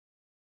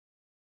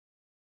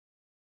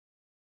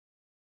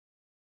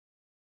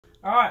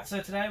Alright, so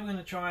today we're going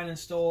to try and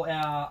install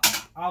our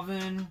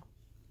oven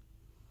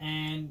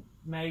and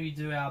maybe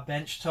do our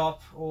bench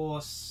top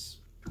or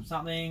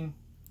something,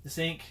 the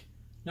sink.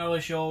 Not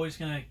really sure, we're just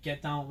going to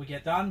get done what we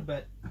get done,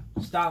 but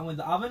starting with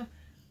the oven.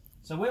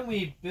 So when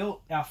we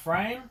built our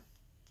frame,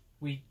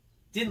 we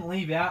didn't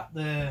leave out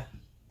the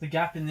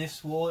gap in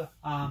this wall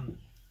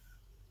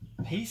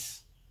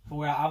piece for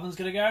where our oven's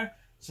going to go.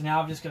 So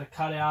now I've just got to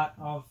cut out,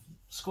 I've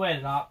squared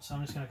it up, so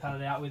I'm just going to cut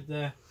it out with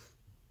the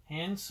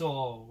hand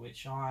saw,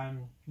 which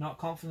I'm not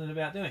confident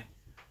about doing.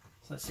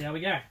 So let's see how we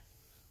go.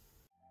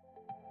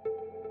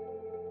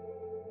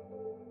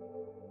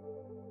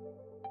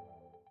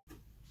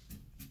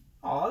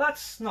 Oh,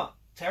 that's not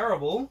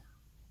terrible.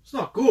 It's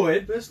not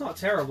good, but it's not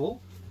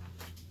terrible.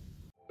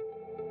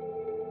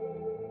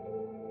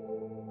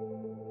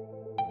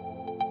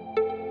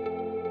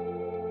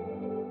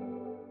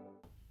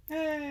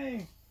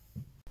 Hey!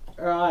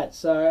 Alright,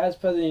 so as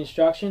per the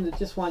instructions, it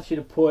just wants you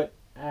to put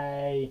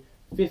a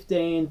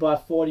 15 by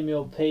 40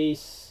 mil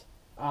piece,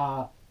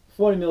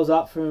 40 mils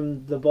up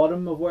from the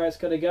bottom of where it's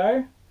got to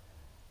go,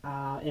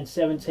 and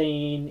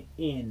 17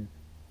 in.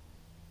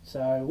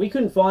 So we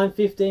couldn't find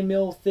 15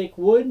 mil thick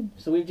wood,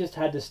 so we've just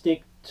had to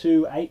stick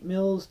 2 8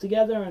 mils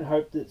together and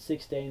hope that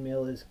 16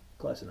 mil is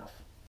close enough.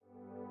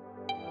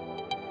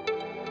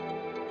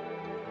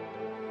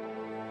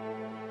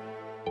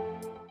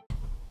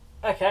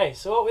 Okay,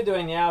 so what we're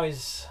doing now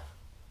is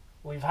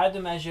we've had to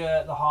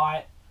measure the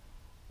height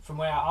from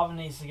where our oven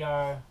needs to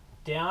go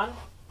down,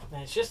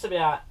 and it's just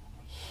about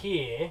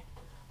here.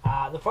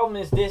 The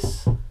problem is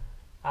this,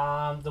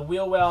 the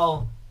wheel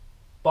well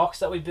box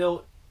that we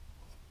built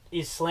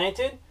is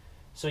slanted,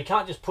 so we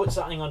can't just put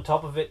something on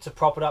top of it to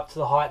prop it up to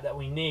the height that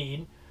we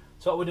need.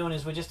 So what we're doing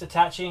is we're just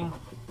attaching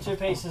 2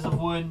 pieces of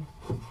wood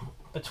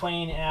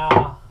between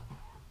our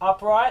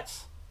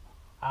uprights,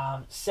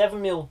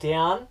 7 mil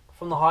down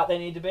from the height they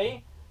need to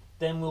be.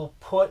 Then we'll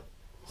put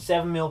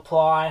 7 mil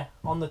ply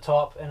on the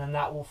top, and then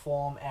that will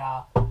form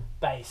our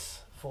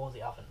base for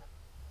the oven.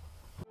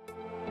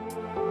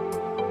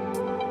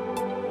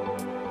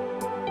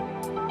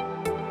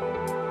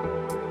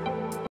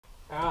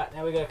 Alright,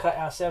 now we're going to cut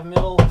our 7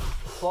 mil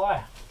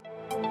ply.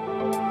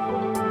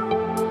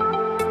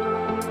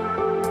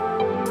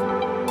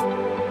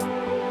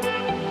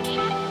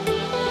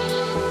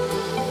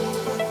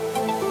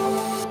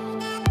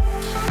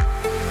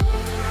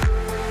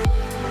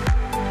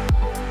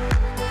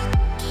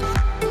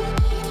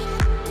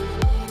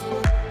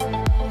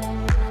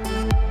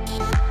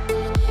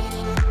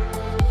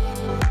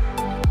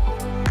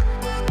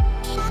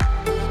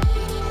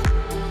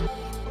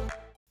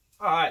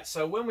 Alright,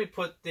 so when we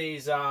put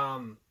these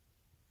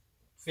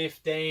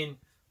 15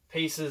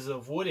 pieces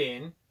of wood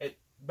in, it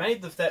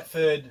made the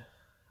Thetford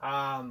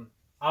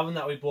oven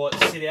that we bought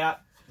sit out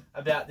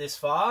about this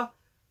far.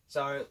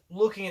 So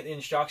looking at the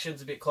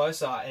instructions a bit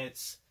closer,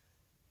 it's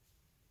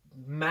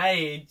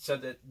made so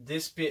that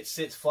this bit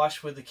sits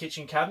flush with the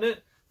kitchen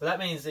cabinet, but that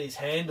means these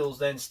handles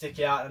then stick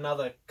out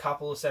another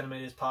couple of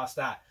centimeters past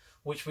that,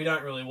 which we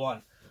don't really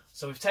want.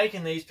 So we've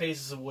taken these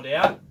pieces of wood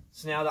out,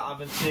 so now the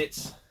oven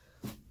sits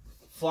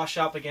flush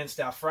up against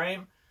our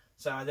frame,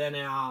 so then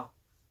our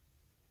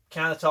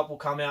countertop will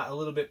come out a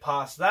little bit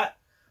past that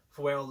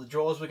for where all the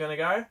drawers were going to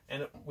go,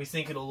 and we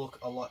think it'll look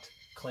a lot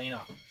cleaner.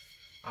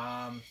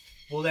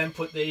 We'll then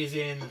put these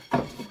in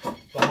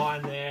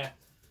behind there,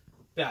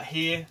 about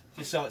here,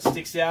 just so it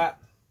sticks out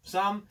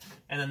some,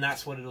 and then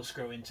that's what it'll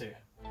screw into.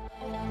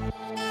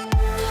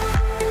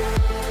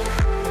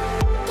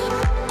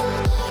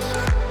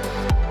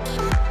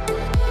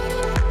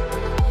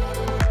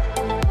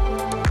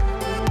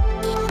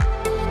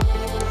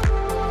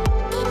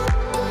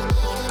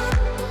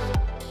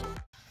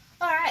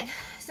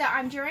 So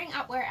I'm drawing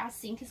up where our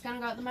sink is going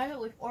to go at the moment.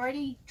 We've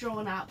already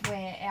drawn up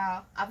where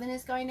our oven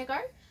is going to go.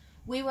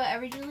 We were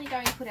originally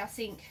going to put our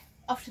sink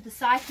off to the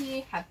side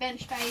here, have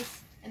bench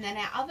space, and then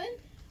our oven.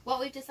 What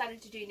we've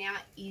decided to do now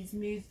is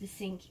move the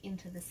sink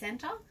into the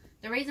center.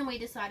 The reason we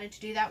decided to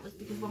do that was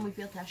because when we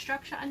built our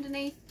structure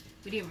underneath,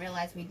 we didn't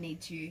realize we'd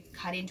need to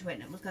cut into it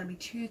and it was going to be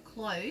too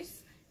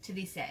close to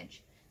this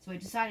edge. So we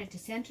decided to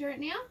center it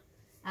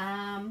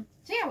now.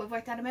 So yeah, we've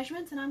worked out our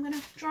measurements and I'm going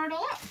to draw it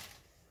all up.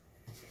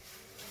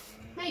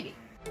 Maybe.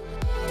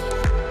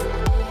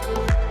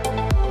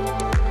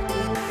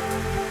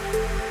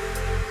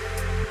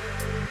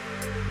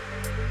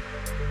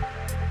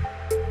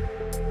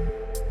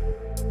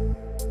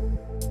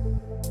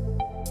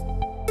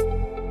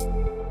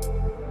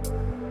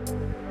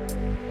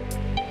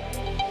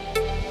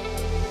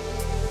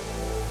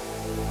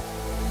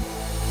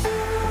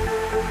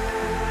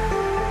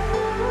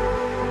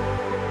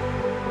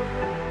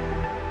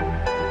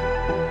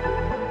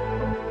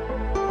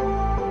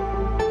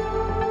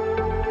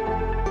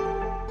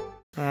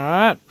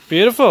 Alright,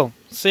 beautiful.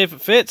 See if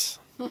it fits.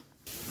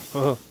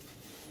 Oh.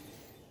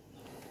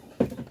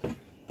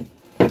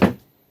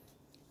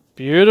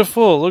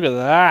 Beautiful, look at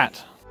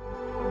that.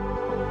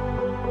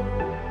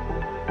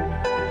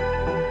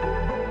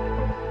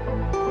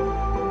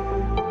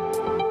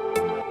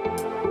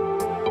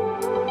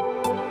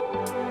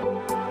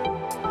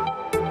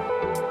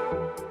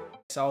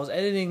 So I was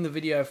editing the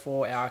video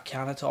for our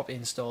countertop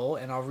install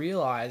and I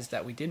realised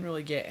that we didn't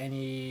really get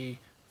any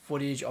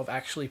footage of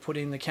actually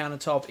putting the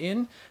countertop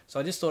in. So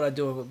I just thought I'd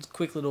do a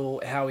quick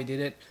little how we did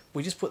it.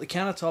 We just put the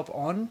countertop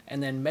on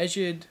and then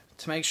measured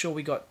to make sure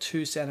we got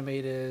 2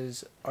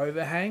 centimeters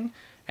overhang,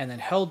 and then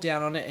held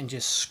down on it and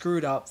just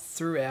screwed up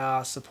through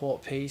our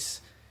support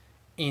piece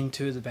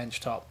into the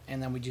bench top.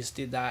 And then we just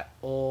did that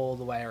all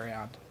the way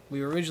around.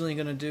 We were originally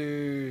going to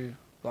do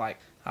like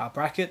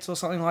brackets or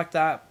something like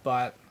that,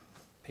 but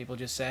people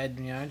just said,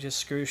 you know, just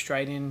screw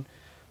straight in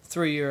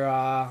through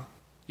your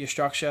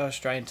structure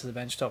straight into the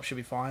bench top, should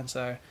be fine.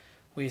 So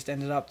we just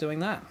ended up doing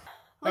that.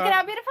 Look at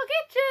our beautiful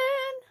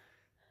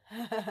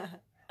kitchen.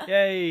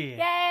 Yay!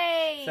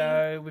 Yay!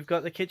 So we've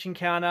got the kitchen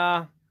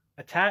counter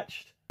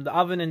attached. The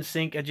oven and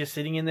sink are just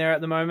sitting in there at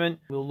the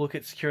moment. We'll look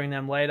at securing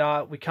them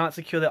later. We can't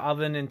secure the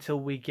oven until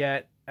we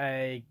get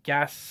a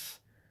gas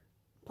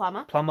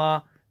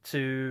plumber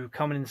to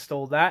come and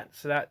install that.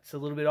 So that's a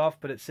little bit off,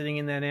 but it's sitting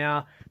in there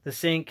now. The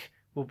sink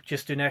we'll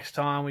just do next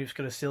time. We've just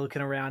got a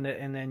silicone around it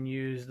and then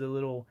use the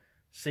little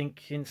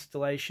sink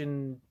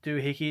installation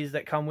doohickeys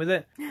that come with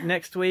it.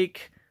 Next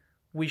week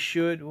we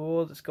should...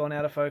 Oh, it's gone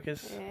out of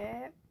focus.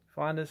 Yeah.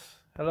 Find us.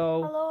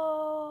 Hello.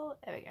 Hello.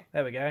 There we go.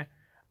 There we go.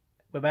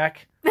 We're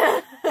back.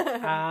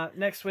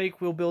 Next week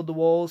we'll build the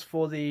walls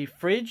for the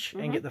fridge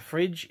and get the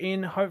fridge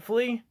in,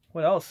 hopefully.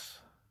 What else?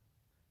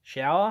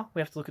 Shower.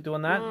 We have to look at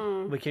doing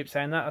that. We keep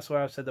saying that. I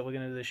swear I've said that we're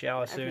going to do the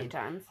shower soon. A few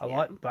times. A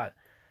lot, but...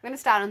 We're going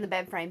to start on the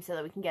bed frame so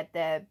that we can get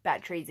the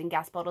batteries and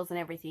gas bottles and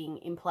everything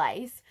in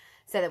place,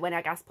 so that when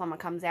our gas plumber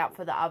comes out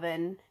for the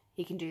oven,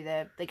 he can do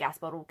the gas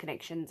bottle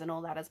connections and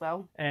all that as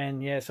well.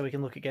 And yeah, so we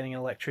can look at getting an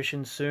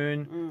electrician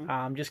soon.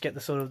 Just get the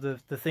sort of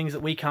the things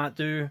that we can't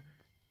do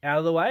out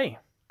of the way.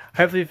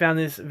 Hopefully you found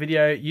this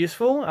video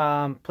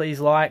useful. Please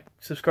like,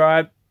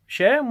 subscribe,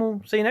 share, and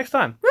we'll see you next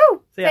time.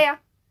 Woo! See ya.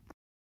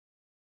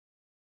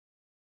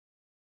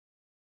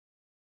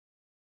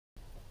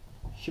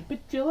 Should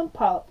be drilling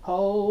pilot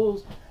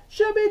holes.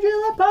 Should be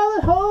drilling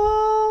pilot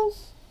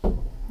holes.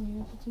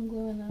 Yeah, put some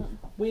glue in that.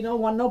 We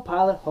don't want no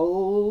pilot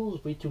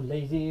holes. We too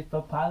lazy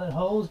for pilot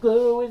holes.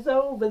 Glue is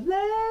over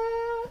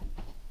there.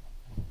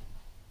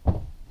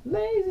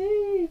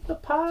 Lazy for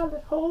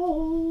pilot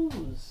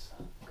holes.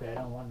 Claire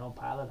don't want no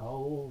pilot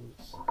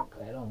holes.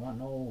 Claire don't want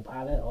no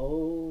pilot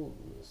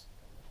holes.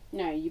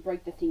 No, you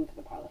broke the thing for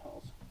the pilot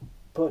holes.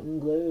 Putting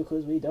glue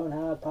because we don't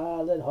have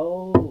pilot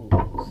holes.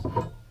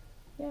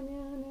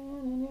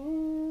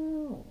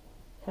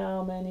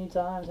 How many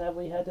times have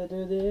we had to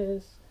do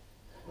this?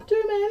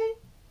 Too many.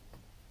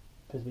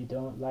 Because we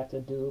don't like to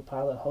do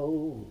pilot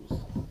holes.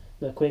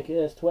 The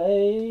quickest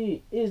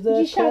way is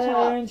the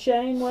Claire and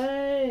Shane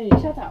way.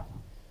 Shut up.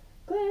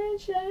 Claire and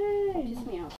Shane. Piss me off.